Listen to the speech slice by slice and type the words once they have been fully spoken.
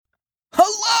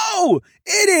Hello!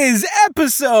 It is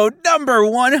episode number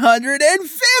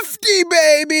 150,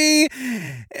 baby!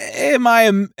 Am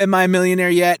I a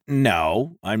millionaire yet?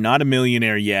 No, I'm not a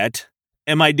millionaire yet.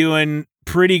 Am I doing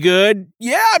pretty good?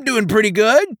 Yeah, I'm doing pretty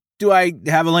good. Do I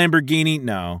have a Lamborghini?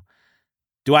 No.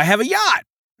 Do I have a yacht?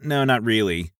 No, not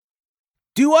really.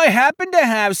 Do I happen to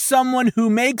have someone who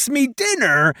makes me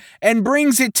dinner and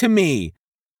brings it to me?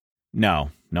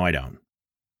 No, I don't.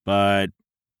 But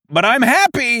I'm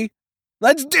happy.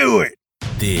 Let's do it.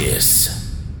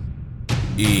 This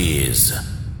is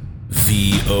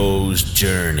VO's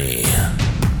Journey.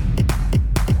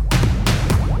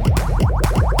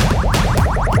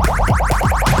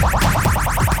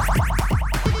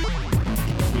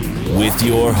 With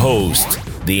your host,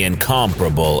 the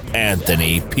incomparable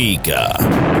Anthony Pica.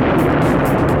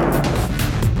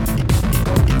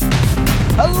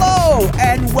 Hello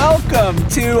and welcome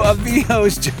to a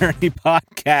VO's Journey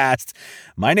podcast.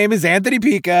 My name is Anthony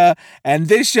Pica, and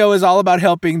this show is all about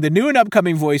helping the new and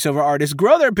upcoming voiceover artists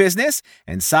grow their business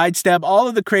and sidestep all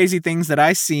of the crazy things that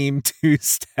I seem to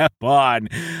step on.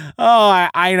 Oh,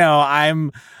 I know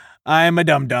I'm a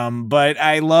dum-dum, but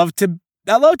I love to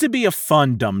be a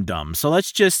fun dum-dum. So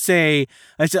let's say,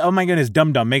 oh my goodness,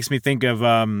 dum-dum makes me think of,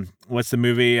 what's the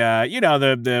movie?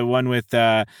 The one with,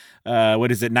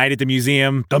 what is it? Night at the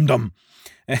Museum, dum-dum.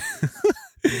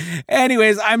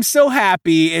 Anyways, I'm so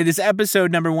happy. It is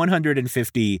episode number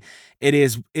 150. It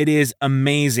is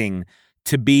amazing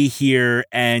to be here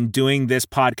and doing this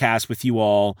podcast with you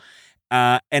all.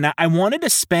 And I wanted to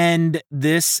spend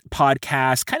this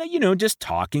podcast kind of, just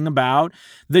talking about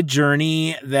the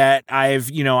journey that I've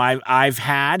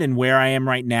had and where I am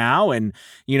right now. And,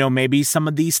 maybe some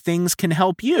of these things can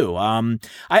help you.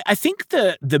 I think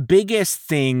the biggest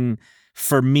thing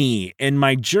for me in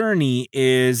my journey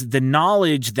is the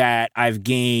knowledge that I've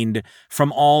gained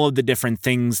from all of the different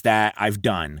things that I've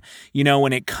done.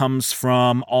 When it comes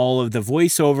from all of the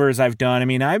voiceovers I've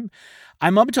done,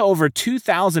 I'm up to over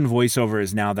 2,000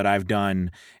 voiceovers now that I've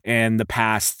done in the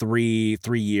past three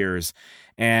years,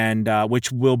 and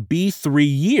which will be 3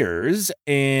 years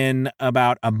in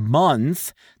about a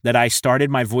month that I started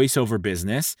my voiceover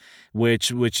business,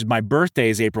 which is my birthday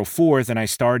is April 4th, and I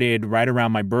started right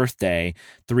around my birthday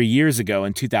 3 years ago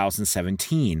in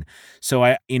 2017.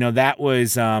 So that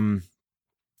was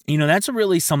that's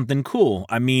really something cool.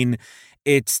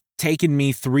 It's taken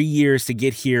me 3 years to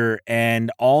get here,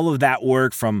 and all of that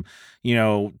work from,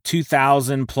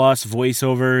 2,000 plus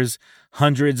voiceovers,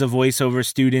 hundreds of voiceover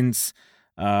students,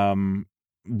 I've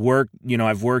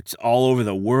worked all over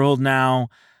the world now.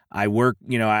 I work,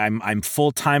 I'm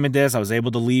full time at this. I was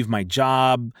able to leave my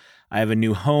job. I have a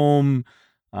new home.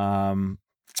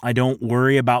 I don't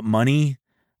worry about money.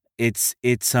 It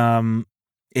is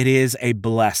a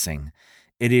blessing.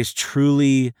 It is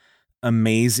truly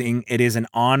amazing. It is an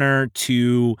honor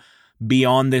to be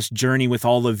on this journey with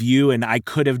all of you, and I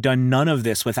could have done none of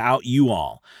this without you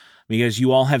all, because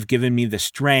you all have given me the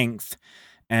strength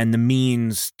and the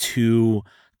means to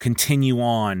continue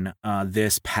on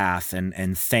this path,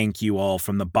 and thank you all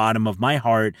from the bottom of my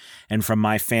heart and from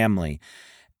my family.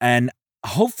 And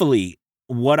hopefully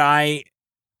what I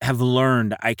have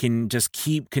learned, I can just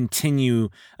continue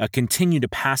to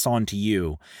pass on to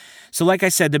you. So like I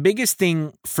said, the biggest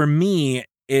thing for me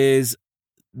is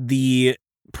the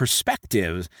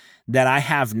perspective that I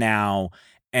have now,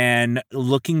 and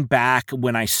looking back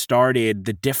when I started,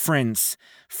 the difference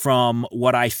from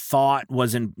what I thought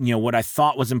was what I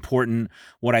thought was important,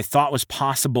 what I thought was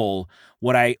possible,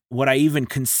 what I even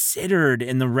considered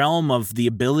in the realm of the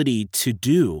ability to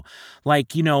do.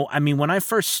 Like, when I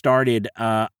first started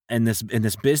in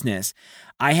this business,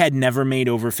 I had never made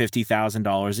over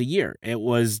 $50,000 a year. It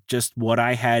was just what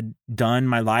I had done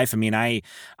my life. I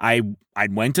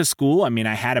went to school.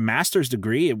 I had a master's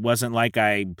degree. It wasn't like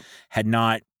I had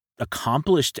not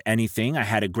accomplished anything. I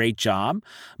had a great job.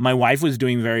 My wife was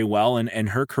doing very well in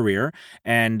her career,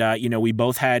 and we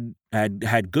both had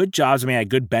good jobs. I had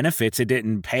good benefits. It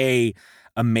didn't pay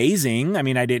amazing.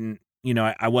 I didn't,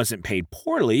 I wasn't paid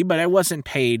poorly, but I wasn't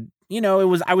paid. I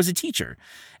was a teacher,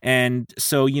 and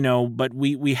so but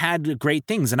we had great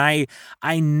things, and I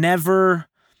never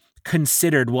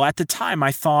considered. Well, at the time,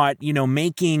 I thought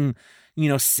making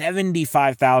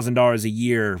 $75,000 a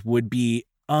year would be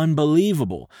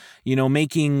unbelievable.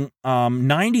 Making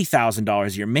 $90,000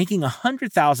 a year, making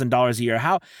 $100,000 a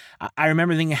year. I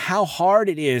remember thinking how hard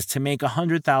it is to make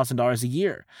 $100,000 a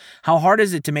year. How hard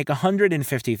is it to make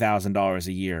 $150,000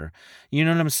 a year? You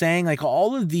know what I'm saying? Like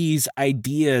all of these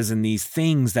ideas and these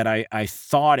things that I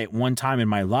thought at one time in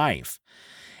my life.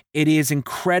 It is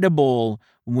incredible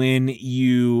when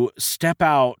you step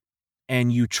out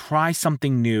and you try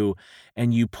something new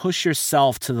and you push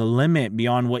yourself to the limit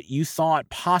beyond what you thought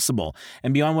possible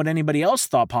and beyond what anybody else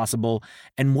thought possible,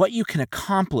 and what you can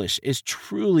accomplish is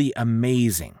truly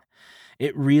amazing.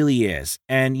 It really is.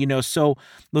 And, so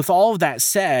with all of that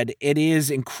said, it is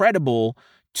incredible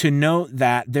to note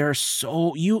that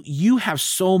you have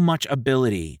so much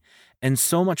ability and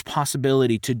so much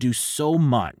possibility to do so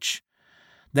much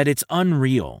that it's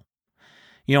unreal.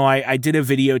 I did a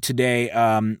video today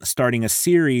starting a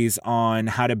series on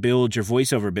how to build your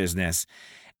voiceover business.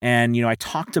 And, I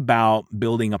talked about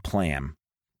building a plan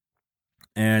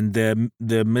and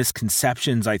the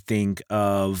misconceptions, I think,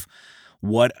 of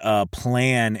what a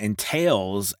plan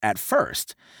entails at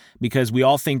first. Because we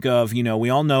all think of, we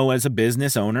all know as a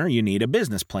business owner, you need a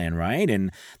business plan, right? And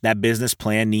that business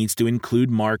plan needs to include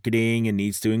marketing. It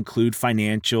needs to include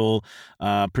financial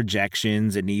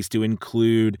projections. It needs to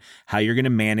include how you're going to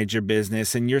manage your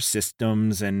business and your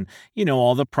systems and,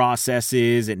 all the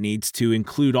processes. It needs to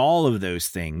include all of those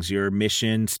things, your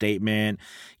mission statement,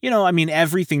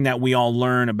 everything that we all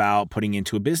learn about putting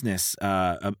into a business,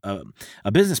 a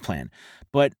business plan.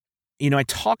 But, I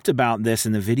talked about this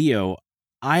in the video.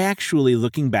 I actually,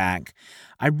 looking back,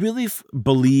 I really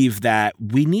believe that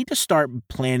we need to start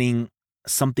planning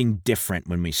something different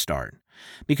when we start.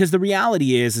 Because the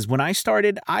reality is when I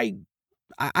started, I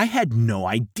had no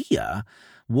idea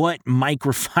what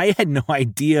I had no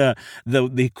idea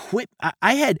the equipment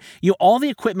I had, all the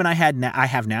equipment I have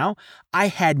now, I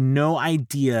had no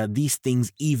idea these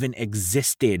things even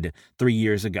existed 3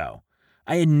 years ago.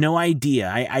 I had no idea.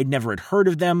 I'd never had heard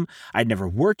of them. I'd never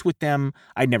worked with them.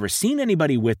 I'd never seen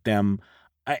anybody with them.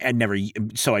 I'd never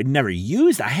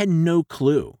used. I had no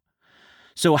clue.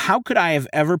 So how could I have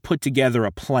ever put together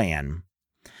a plan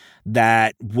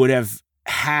that would have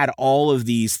had all of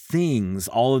these things,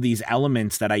 all of these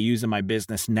elements that I use in my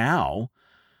business now?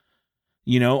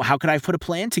 How could I have put a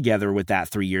plan together with that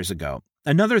 3 years ago?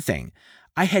 Another thing,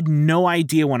 I had no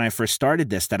idea when I first started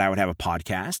this that I would have a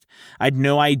podcast. I had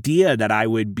no idea that I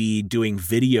would be doing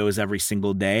videos every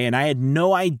single day. And I had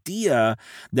no idea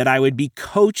that I would be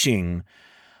coaching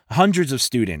hundreds of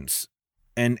students.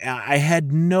 And I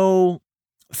had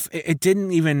it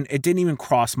didn't even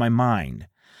cross my mind.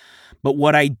 But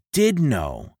what I did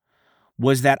know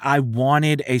was that I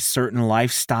wanted a certain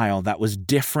lifestyle that was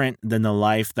different than the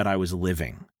life that I was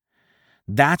living.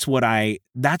 That's what I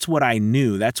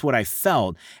knew. That's what I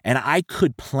felt. And I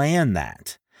could plan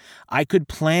that. I could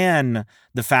plan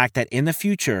the fact that in the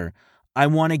future, I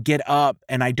want to get up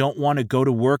and I don't want to go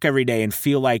to work every day and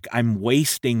feel like I'm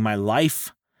wasting my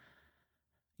life.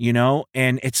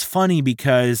 And it's funny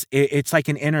because it's like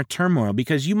an inner turmoil,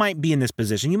 because you might be in this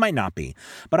position, you might not be.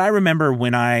 But I remember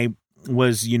when I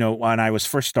was, when I was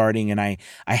first starting and I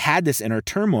had this inner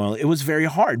turmoil, it was very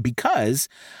hard because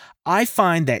I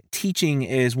find that teaching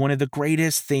is one of the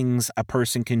greatest things a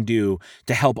person can do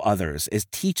to help others, is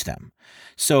teach them.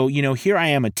 So, here I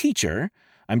am, a teacher.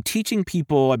 I'm teaching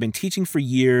people. I've been teaching for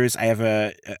years. I have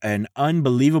an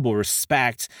unbelievable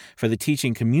respect for the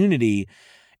teaching community.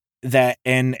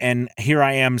 And here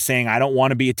I am saying, I don't want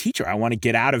to be a teacher. I want to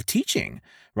get out of teaching,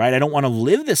 right? I don't want to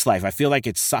live this life. I feel like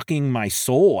it's sucking my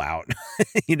soul out,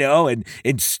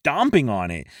 and stomping on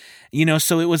it,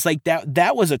 so it was like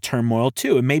that was a turmoil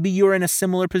too. And maybe you're in a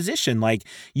similar position. Like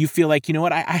you feel like,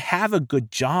 I have a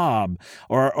good job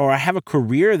or I have a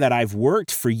career that I've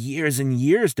worked for years and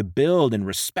years to build and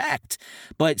respect,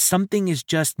 but something is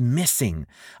just missing.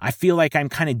 I feel like I'm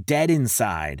kind of dead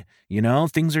inside,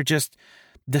 things are just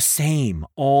the same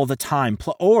all the time.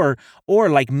 Or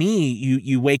like me,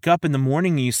 you wake up in the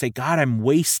morning and you say, God, I'm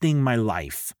wasting my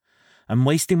life. I'm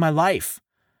wasting my life.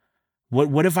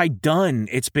 What have I done?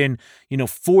 It's been,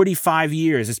 45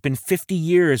 years. It's been 50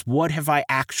 years. What have I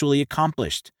actually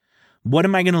accomplished? What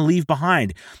am I going to leave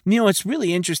behind? It's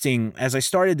really interesting. As I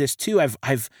started this too,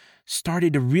 I've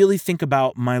started to really think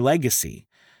about my legacy.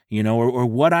 Or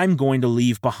what I'm going to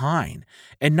leave behind.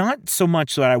 And not so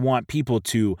much that I want people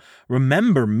to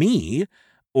remember me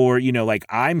or, like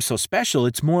I'm so special.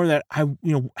 It's more that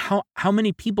how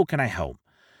many people can I help?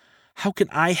 How can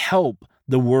I help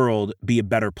the world be a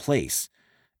better place?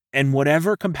 And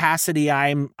whatever capacity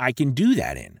I can do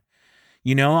that in.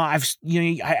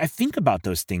 I think about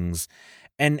those things.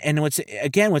 And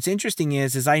what's interesting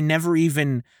is I never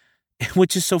even,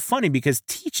 which is so funny because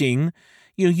teaching,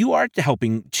 you are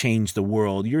helping change the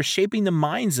world. You're shaping the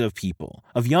minds of people,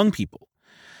 of young people.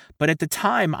 But at the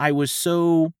time, I was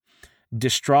so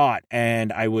distraught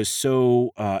and I was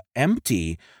so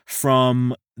empty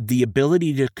from the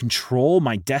ability to control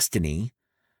my destiny,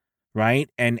 right?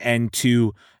 And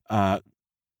to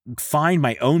find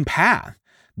my own path,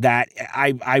 that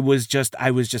I was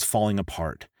just falling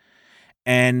apart.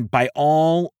 And by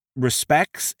all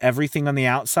respects, everything on the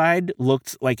outside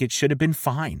looked like it should have been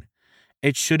fine.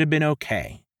 It should have been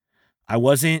okay. I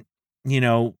wasn't,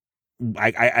 it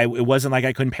wasn't like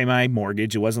I couldn't pay my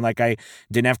mortgage. It wasn't like I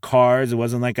didn't have cars. It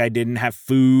wasn't like I didn't have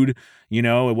food.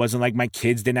 It wasn't like my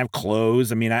kids didn't have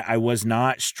clothes. I mean, I was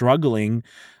not struggling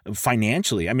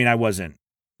financially. I mean,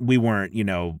 we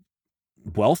weren't,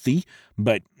 wealthy,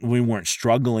 but we weren't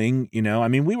struggling, I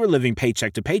mean, we were living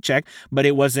paycheck to paycheck, but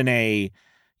it wasn't it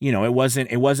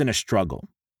wasn't a struggle,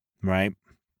 right?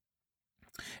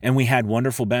 And we had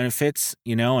wonderful benefits,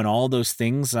 and all those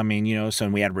things. I mean, so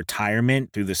we had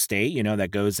retirement through the state, that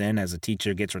goes in as a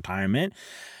teacher gets retirement.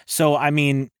 So, I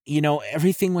mean,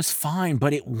 everything was fine,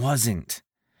 but it wasn't.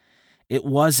 It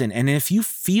wasn't. And if you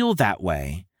feel that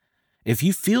way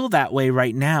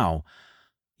right now,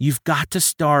 you've got to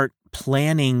start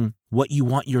planning what you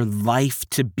want your life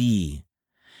to be.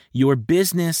 Your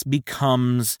business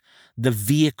becomes the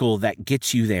vehicle that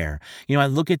gets you there. I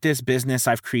look at this business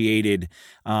I've created,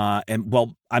 I'll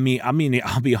be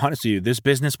honest with you, this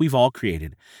business we've all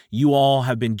created. You all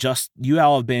have been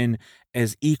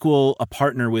as equal a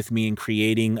partner with me in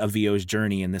creating a VO's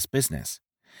journey in this business.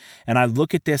 And I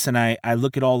look at this and I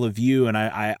look at all of you and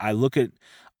I look at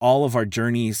all of our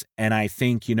journeys and I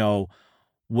think,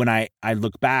 when I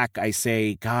look back, I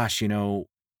say, gosh,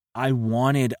 I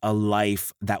wanted a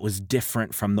life that was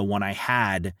different from the one I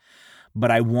had,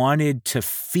 but I wanted to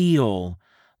feel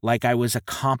like I was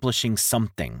accomplishing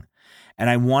something. And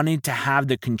I wanted to have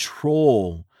the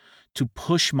control to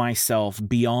push myself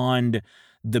beyond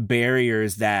the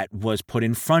barriers that was put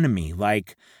in front of me.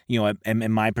 Like,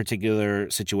 in my particular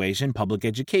situation, public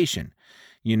education.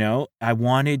 I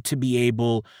wanted to be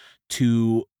able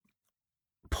to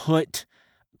put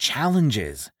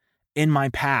challenges in my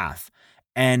path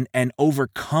and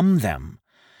overcome them.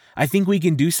 I think we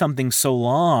can do something so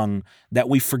long that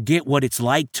we forget what it's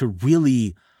like to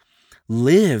really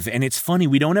live. And it's funny,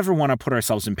 we don't ever want to put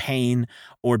ourselves in pain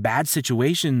or bad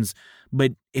situations.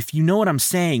 But if you know what I'm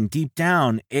saying, deep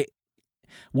down,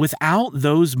 without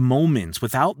those moments,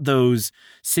 without those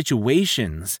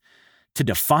situations to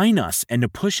define us and to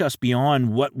push us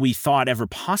beyond what we thought ever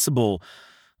possible,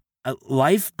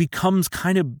 life becomes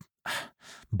kind of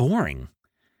boring.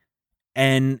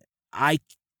 And I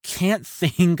can't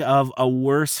think of a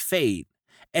worse fate.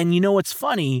 And what's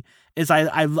funny is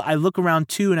I look around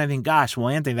too and I think, gosh, well,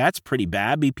 Anthony, that's pretty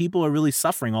bad. People are really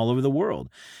suffering all over the world,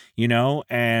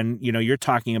 and, you're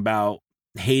talking about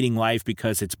hating life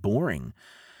because it's boring.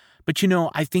 But,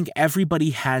 I think everybody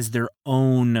has their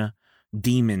own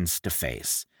demons to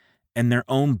face and their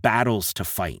own battles to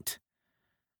fight,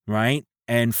 right?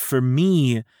 And for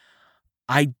me,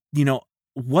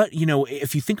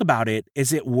 if you think about it,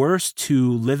 is it worse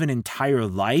to live an entire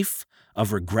life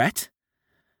of regret,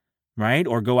 right?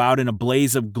 Or go out in a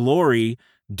blaze of glory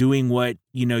doing what,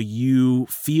 you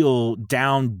feel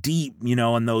down deep,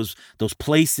 in those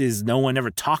places no one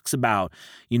ever talks about?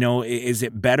 Is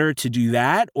it better to do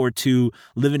that or to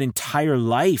live an entire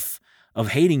life of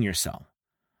hating yourself?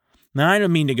 Now, I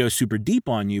don't mean to go super deep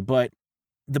on you, but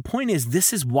the point is,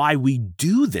 this is why we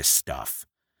do this stuff.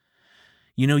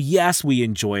 Yes, we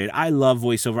enjoy it. I love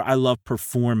voiceover. I love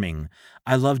performing.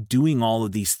 I love doing all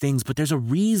of these things, but there's a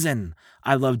reason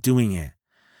I love doing it.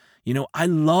 I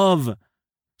love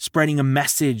spreading a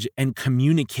message and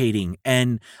communicating,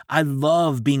 and I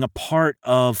love being a part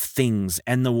of things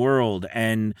and the world.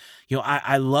 And,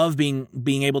 I love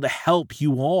being able to help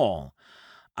you all.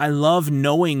 I love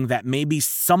knowing that maybe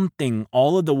something,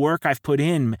 all of the work I've put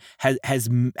in has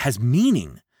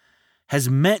meaning, has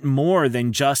meant more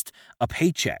than just a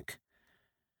paycheck.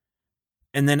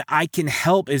 And then I can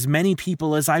help as many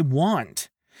people as I want.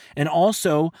 And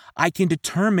also, I can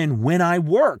determine when I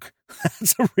work.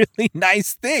 That's a really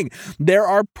nice thing. There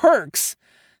are perks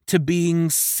to being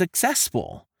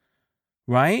successful,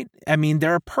 right? I mean,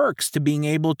 there are perks to being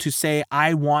able to say,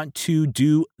 I want to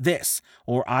do this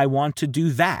or I want to do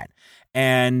that.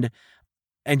 And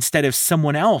instead of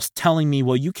someone else telling me,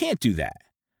 well, you can't do that.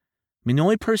 I mean, the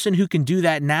only person who can do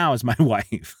that now is my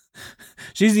wife.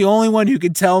 She's the only one who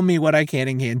can tell me what I can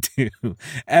and can't do.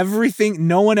 Everything,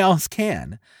 no one else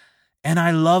can. And I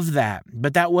love that.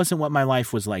 But that wasn't what my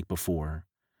life was like before.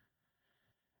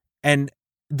 And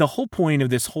the whole point of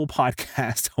this whole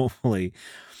podcast, hopefully,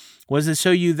 was to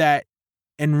show you that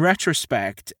in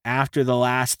retrospect, after the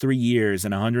last 3 years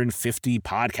and 150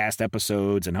 podcast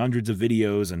episodes and hundreds of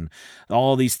videos and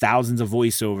all these thousands of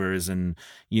voiceovers and,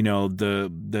 you know,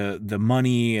 the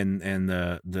money and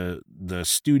the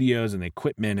studios and the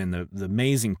equipment and the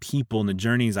amazing people and the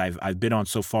journeys I've been on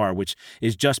so far, which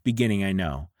is just beginning, I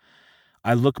know.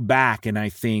 I look back and I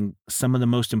think some of the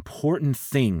most important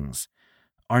things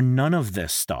are none of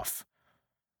this stuff.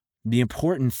 The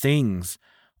important things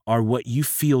are what you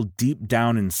feel deep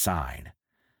down inside,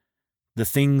 the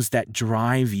things that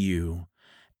drive you,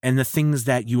 and the things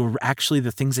that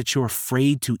you're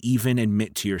afraid to even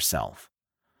admit to yourself.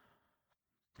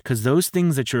 Because those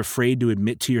things that you're afraid to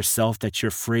admit to yourself, that you're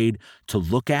afraid to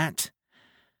look at,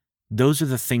 those are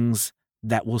the things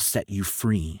that will set you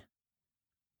free.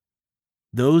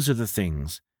 Those are the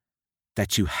things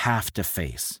that you have to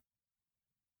face.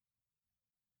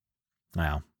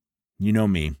 Wow, you know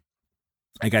me.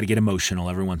 I got to get emotional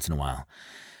every once in a while.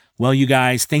 Well, you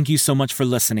guys, thank you so much for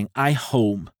listening. I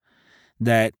hope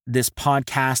that this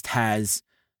podcast has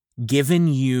given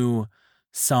you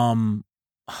some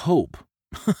hope.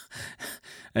 I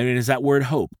mean, is that word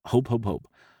hope? Hope.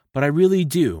 But I really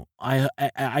do.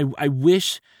 I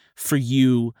wish for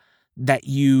you that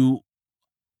you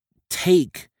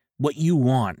take what you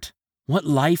want, what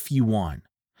life you want,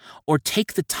 or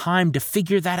take the time to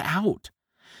figure that out.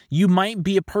 You might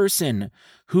be a person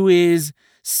who is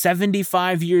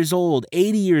 75 years old,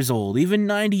 80 years old, even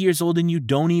 90 years old, and you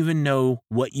don't even know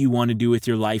what you want to do with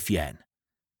your life yet.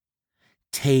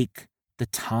 Take the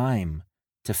time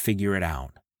to figure it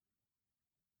out.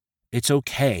 It's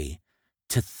okay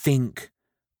to think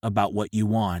about what you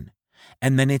want,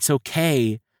 and then it's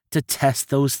okay to test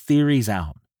those theories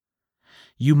out.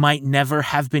 You might never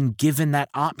have been given that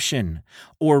option,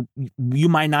 or you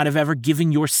might not have ever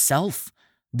given yourself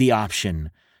the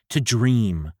option to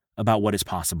dream about what is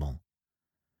possible.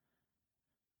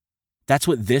 That's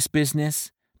what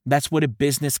that's what a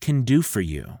business can do for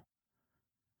you.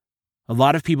 A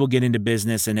lot of people get into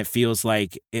business and it feels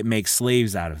like it makes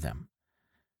slaves out of them.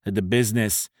 That the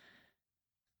business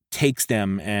takes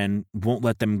them and won't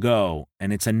let them go,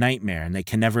 and it's a nightmare and they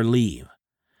can never leave.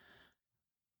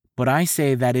 But I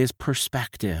say that is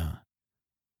perspective,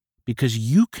 because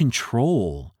you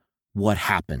control what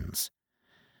happens.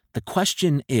 The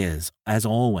question is, as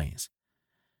always,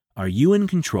 are you in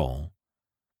control,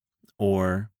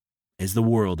 or is the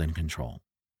world in control?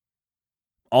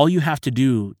 All you have to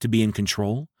do to be in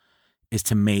control is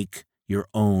to make your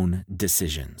own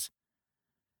decisions.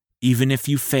 Even if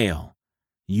you fail,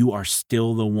 you are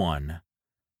still the one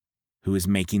who is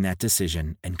making that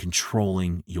decision and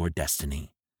controlling your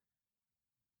destiny.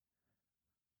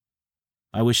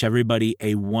 I wish everybody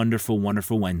a wonderful,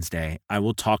 wonderful Wednesday. I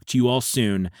will talk to you all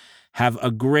soon. Have a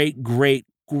great, great,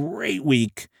 great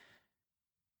week.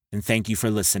 And thank you for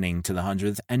listening to the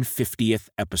 150th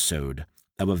episode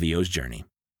of A VO's Journey.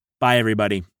 Bye,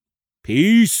 everybody.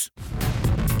 Peace.